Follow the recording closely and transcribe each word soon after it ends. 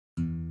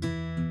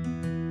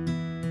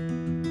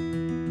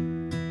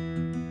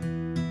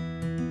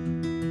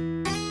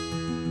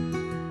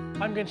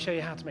I'm going to show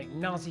you how to make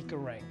Nasi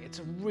Goreng. It's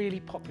a really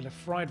popular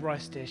fried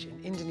rice dish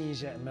in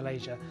Indonesia and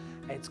Malaysia.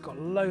 It's got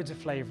loads of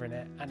flavour in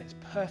it and it's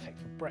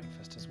perfect for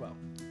breakfast as well.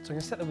 So I'm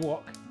going to set the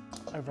wok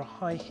over a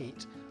high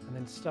heat and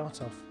then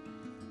start off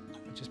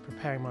with just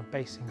preparing my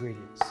base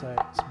ingredients. So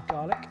some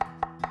garlic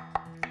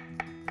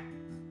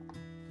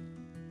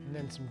and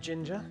then some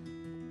ginger.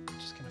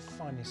 Just going to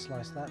finely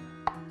slice that.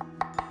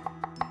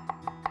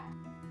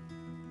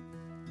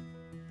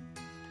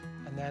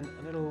 And then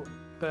a little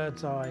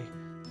bird's eye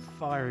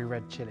fiery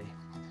red chilli.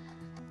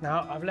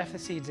 Now I've left the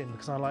seeds in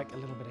because I like a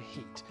little bit of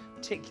heat,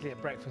 particularly at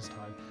breakfast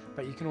time,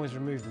 but you can always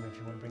remove them if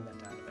you want to bring that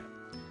down a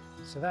bit.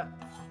 So that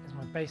is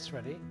my base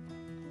ready.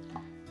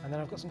 And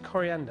then I've got some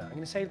coriander. I'm going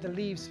to save the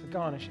leaves for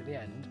garnish at the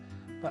end,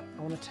 but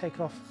I want to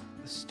take off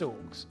the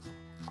stalks.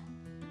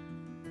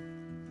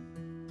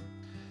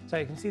 So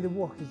you can see the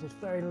wok is just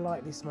very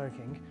lightly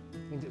smoking.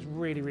 It means it's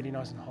really, really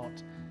nice and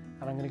hot.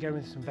 And I'm going to go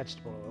with some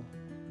vegetable oil.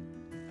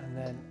 And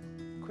then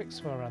a quick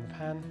swirl around the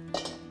pan.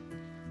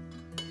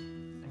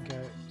 And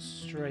go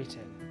straight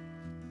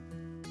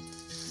in.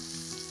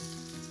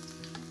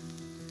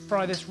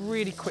 Fry this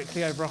really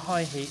quickly over a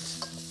high heat,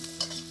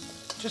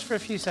 just for a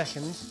few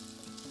seconds,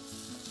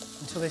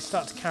 until they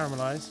start to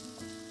caramelise.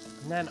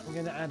 And then I'm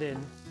going to add in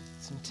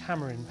some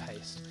tamarind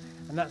paste.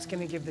 And that's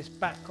going to give this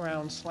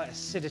background slight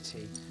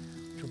acidity,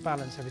 which will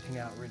balance everything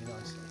out really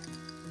nicely.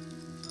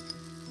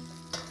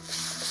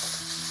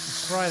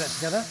 Fry that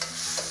together,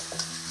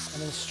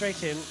 and then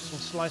straight in some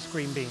sliced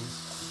green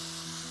beans.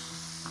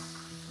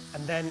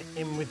 And then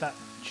in with that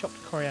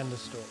chopped coriander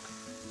stalk.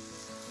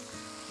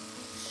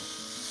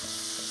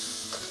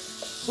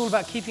 It's all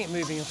about keeping it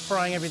moving and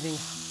frying everything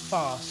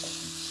fast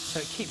so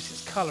it keeps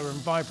its colour and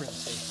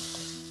vibrancy.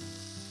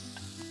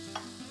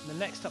 And then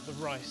next up the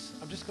rice.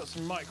 I've just got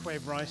some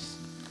microwave rice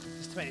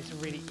just to make this a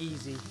really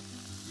easy,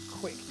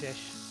 quick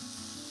dish.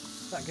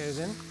 That goes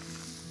in.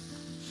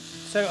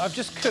 So I've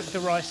just cooked the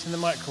rice in the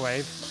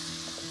microwave.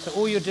 So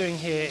all you're doing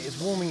here is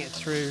warming it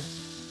through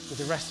with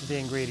the rest of the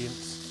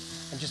ingredients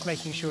and just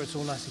making sure it's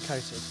all nicely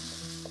coated.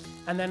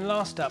 And then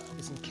last up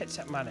is some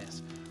ketchup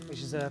mayonnaise,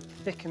 which is a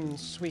thickened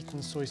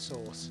sweetened soy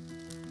sauce.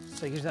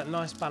 So it gives that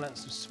nice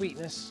balance of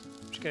sweetness,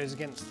 which goes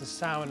against the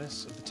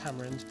sourness of the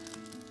tamarind,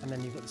 and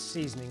then you've got the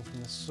seasoning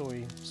from the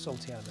soy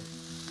salty element.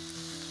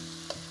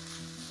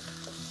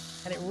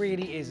 And it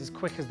really is as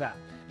quick as that.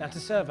 Now to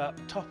serve up,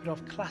 top it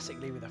off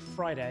classically with a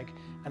fried egg,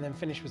 and then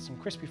finish with some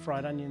crispy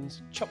fried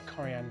onions, chopped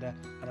coriander,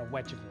 and a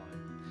wedge of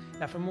lime.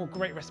 Now for more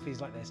great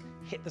recipes like this,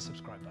 hit the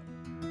subscribe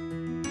button.